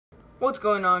What's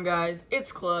going on, guys?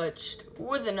 It's Clutched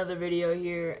with another video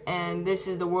here, and this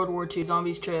is the World War II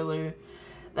Zombies trailer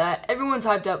that everyone's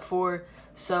hyped up for,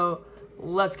 so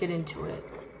let's get into it.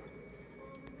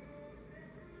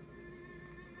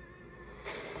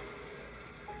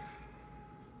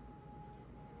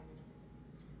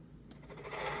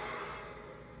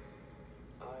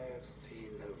 I have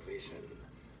seen a vision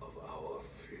of our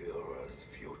Führer's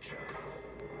future.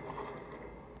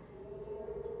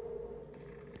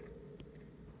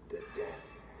 The death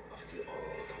of the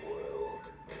old world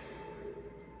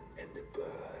and the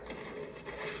birth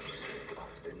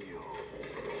of the new.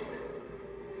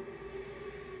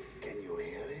 Can you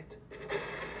hear it?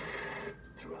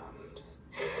 Drums.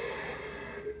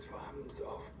 The drums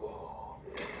of war.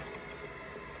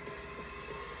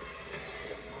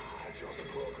 The march of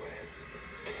progress.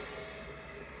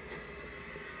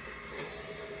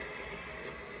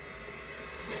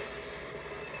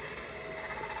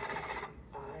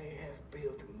 I have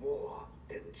built more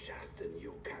than just a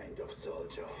new kind of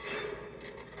soldier.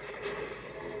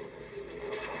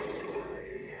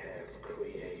 I have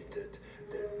created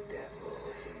the devil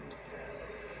himself.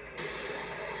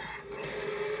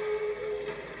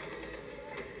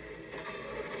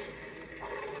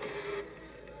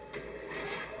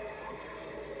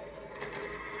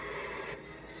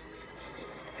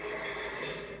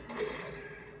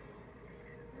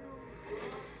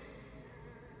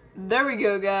 There we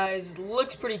go, guys.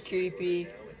 Looks pretty creepy,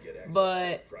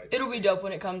 but it'll be dope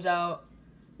when it comes out.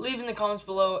 Leave in the comments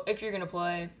below if you're gonna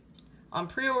play. I'm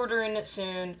pre-ordering it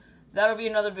soon. That'll be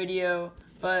another video,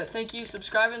 but thank you,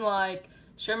 subscribe and like,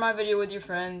 share my video with your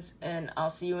friends, and I'll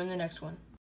see you in the next one.